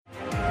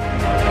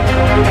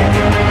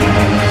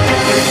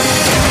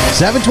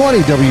720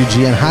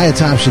 WGN, high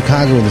atop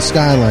Chicago in the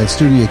Skyline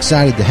Studio.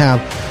 Excited to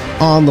have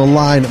on the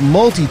line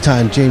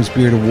multi-time James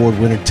Beard Award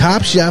winner,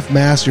 Top Chef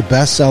master,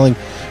 best-selling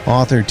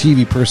author,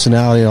 TV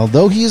personality. And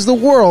although he is the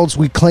world's,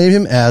 we claim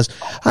him as,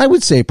 I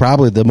would say,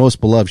 probably the most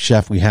beloved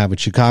chef we have in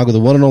Chicago, the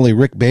one and only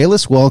Rick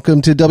Bayless.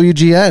 Welcome to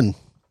WGN.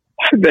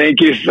 Thank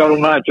you so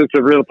much. It's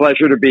a real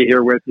pleasure to be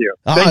here with you.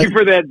 Thank you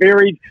for that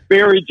very,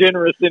 very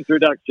generous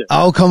introduction.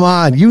 Oh, come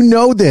on. You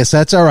know this.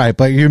 That's all right.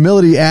 But your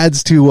humility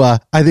adds to,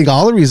 I think,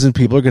 all the reason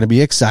people are going to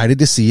be excited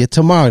to see you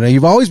tomorrow. Now,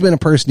 you've always been a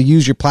person to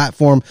use your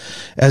platform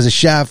as a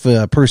chef,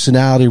 a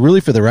personality, really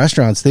for the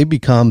restaurants. They've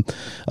become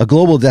a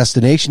global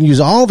destination.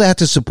 Use all that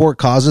to support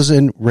causes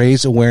and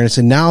raise awareness.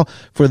 And now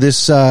for this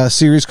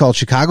series called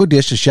Chicago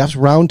Dish, the Chef's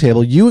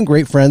Roundtable, you and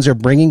great friends are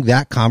bringing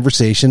that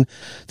conversation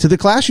to the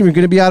classroom. You're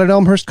going to be out at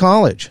Elmhurst College.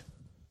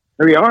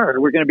 We are.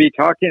 We're going to be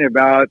talking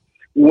about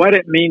what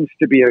it means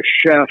to be a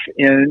chef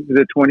in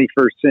the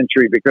 21st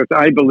century, because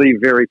I believe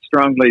very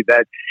strongly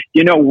that,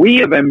 we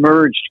have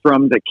emerged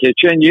from the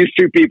kitchen. Used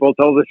to, people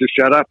told us to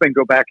shut up and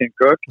go back and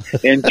cook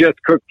and just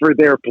cook for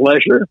their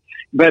pleasure.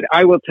 But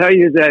I will tell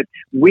you that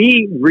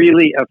we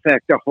really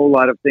affect a whole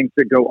lot of things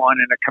that go on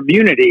in a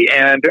community.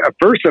 And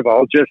first of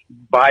all, just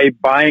by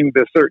buying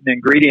the certain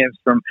ingredients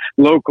from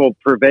local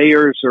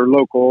purveyors or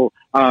local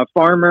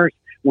farmers,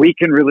 we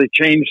can really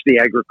change the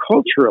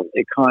agricultural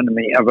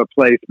economy of a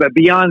place. But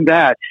beyond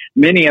that,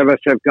 many of us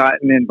have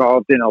gotten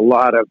involved in a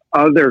lot of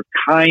other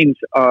kinds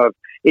of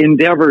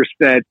endeavors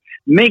that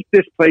make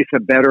this place a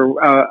better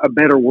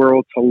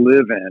world to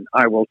live in,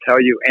 I will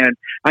tell you. And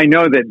I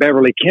know that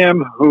Beverly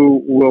Kim,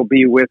 who will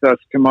be with us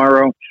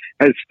tomorrow,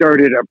 has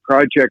started a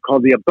project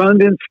called the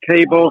Abundance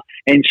Table,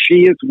 and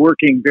she is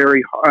working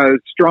very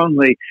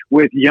strongly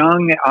with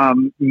young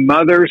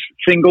mothers,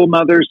 single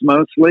mothers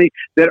mostly,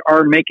 that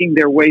are making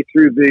their way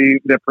through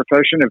the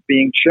profession of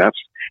being chefs.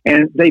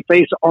 And they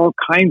face all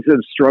kinds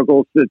of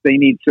struggles that they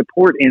need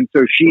support in,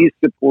 so she's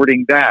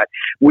supporting that.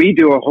 We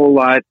do a whole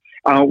lot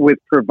with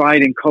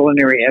providing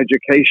culinary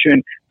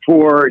education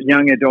for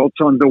young adults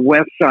on the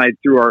West Side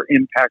through our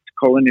Impact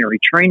Culinary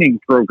Training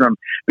Program,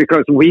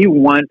 because we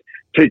want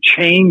to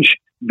change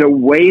the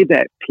way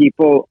that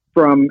people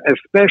from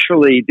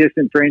especially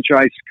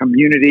disenfranchised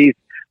communities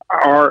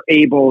are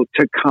able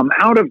to come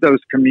out of those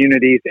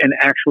communities and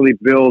actually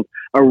build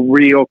a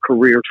real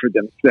career for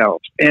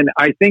themselves. And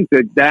I think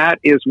that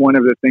is one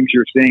of the things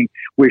you're seeing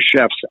with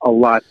chefs a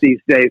lot these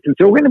days. And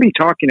so we're going to be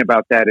talking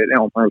about that at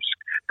Elmhurst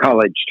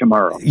College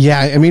tomorrow. Yeah,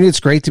 I mean, it's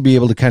great to be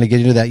able to kind of get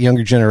into that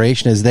younger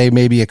generation as they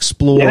maybe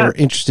explore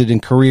interested in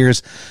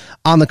careers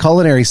on the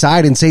culinary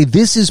side and say,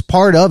 this is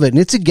part of it. And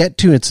it's a get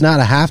to, it's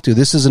not a have to.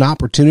 This is an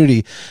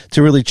opportunity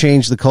to really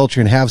change the culture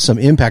and have some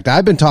impact.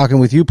 I've been talking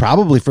with you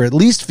probably for at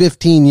least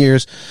 15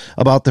 years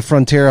about the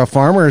Frontera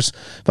Farmers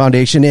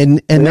Foundation.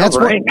 And that's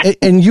right.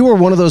 And you were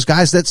one of those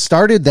guys that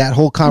started that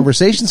whole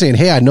conversation saying,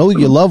 hey, I know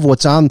you love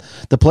what's on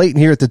the plate and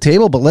here at the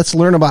table, but let's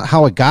learn about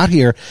how it got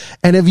here.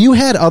 And have you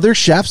had other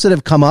chefs that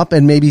have come up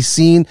and maybe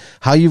seen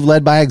how you've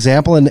led by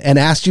example and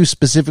asked you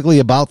specifically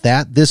about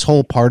that, this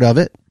whole part of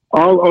it?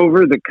 All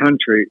over the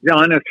country,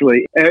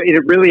 honestly.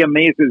 It really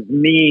amazes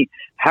me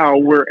how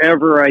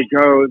wherever I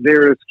go,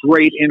 there is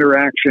great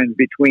interaction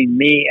between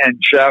me and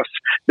chefs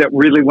that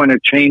really want to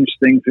change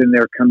things in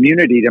their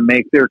community to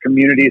make their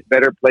communities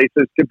better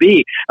places to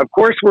be. Of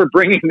course, we're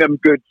bringing them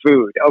good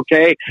food,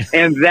 okay?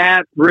 And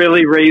that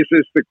really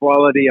raises the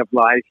quality of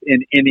life in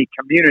any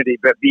community.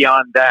 But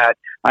beyond that,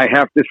 I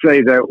have to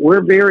say that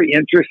we're very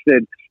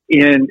interested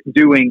in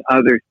doing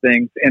other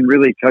things and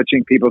really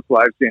touching people's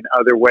lives in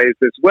other ways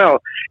as well.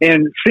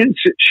 And since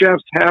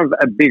chefs have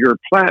a bigger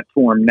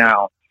platform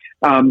now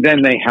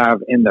than they have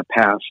in the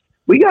past,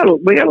 we got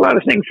a lot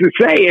of things to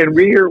say, and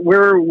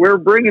we're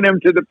bringing them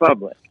to the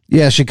public.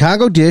 Yeah,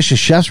 Chicago Dish, a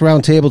Chef's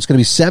Roundtable. It's going to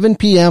be 7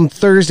 p.m.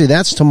 Thursday.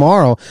 That's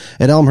tomorrow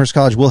at Elmhurst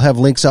College. We'll have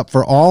links up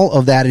for all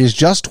of that. It is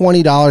just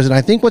 $20. And I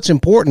think what's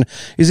important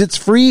is it's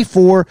free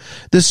for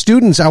the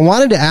students. I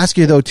wanted to ask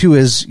you, though, too,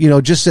 is,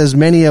 just as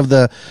many of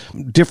the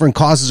different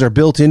causes are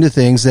built into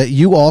things, that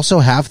you also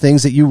have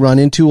things that you run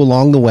into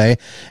along the way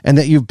and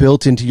that you've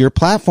built into your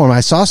platform.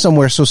 I saw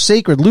somewhere, so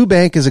Sacred, Lou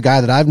Bank is a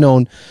guy that I've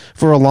known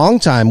for a long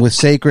time with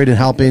Sacred and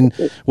helping,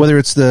 whether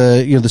it's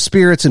the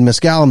spirits and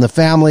mezcal and the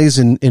families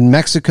in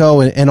Mexico,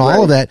 and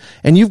all of that.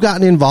 And you've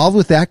gotten involved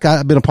with that,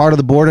 been a part of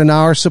the board and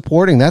now are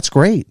supporting. That's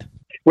great.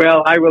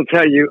 Well, I will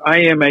tell you, I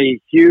am a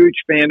huge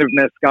fan of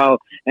mezcal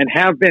and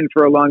have been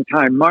for a long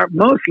time,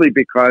 mostly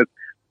because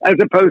as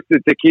opposed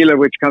to tequila,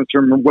 which comes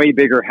from way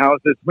bigger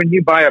houses, when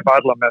you buy a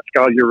bottle of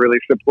mezcal, you're really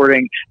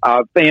supporting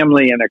a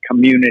family and a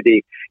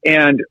community.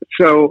 And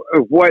so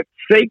what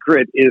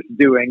Sacred is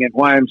doing and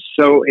why I'm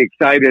so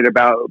excited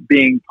about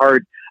being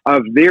part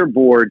of their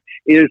board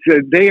is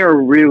that they are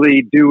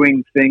really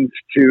doing things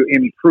to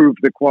improve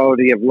the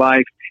quality of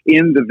life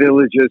in the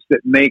villages that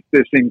make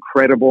this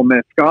incredible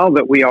mezcal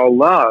that we all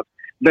love.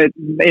 But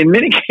in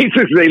many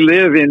cases, they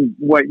live in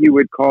what you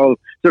would call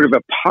sort of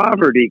a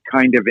poverty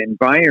kind of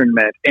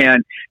environment.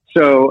 And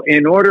so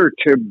in order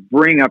to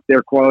bring up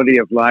their quality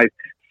of life,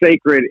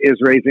 Sacred is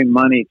raising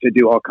money to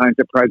do all kinds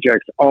of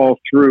projects all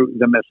through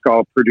the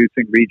mezcal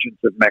producing regions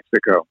of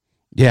Mexico.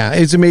 Yeah,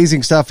 it's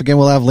amazing stuff. Again,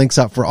 we'll have links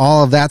up for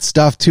all of that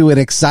stuff too. And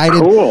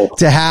excited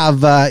to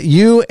have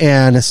you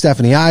and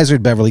Stephanie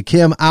Izard, Beverly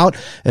Kim out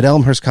at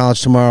Elmhurst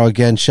College tomorrow.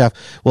 Again, Chef,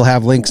 we'll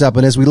have links up.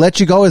 And as we let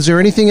you go, is there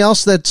anything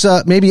else that's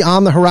maybe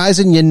on the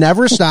horizon? You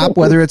never stop,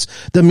 whether it's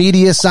the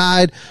media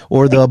side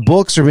or the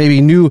books or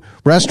maybe new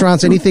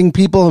restaurants, anything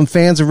people and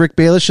fans of Rick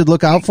Bayless should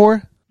look out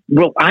for?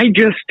 Well, I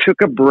just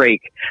took a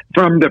break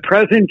from the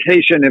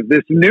presentation of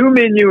this new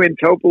menu in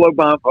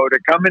Topolobampo to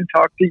come and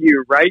talk to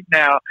you right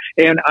now.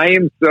 And I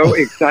am so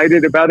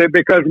excited about it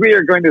because we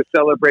are going to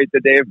celebrate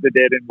the Day of the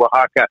Dead in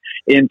Oaxaca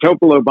in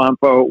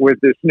Topolobampo with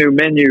this new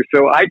menu.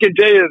 So I can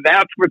tell you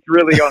that's what's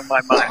really on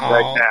my mind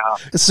right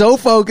now. So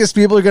focused.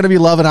 People are going to be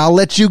loving it. I'll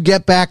let you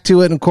get back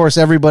to it. And of course,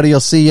 everybody will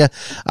see you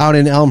out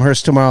in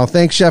Elmhurst tomorrow.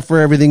 Thanks, Chef,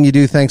 for everything you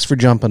do. Thanks for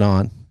jumping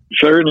on.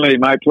 Certainly.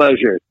 My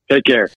pleasure. Take care.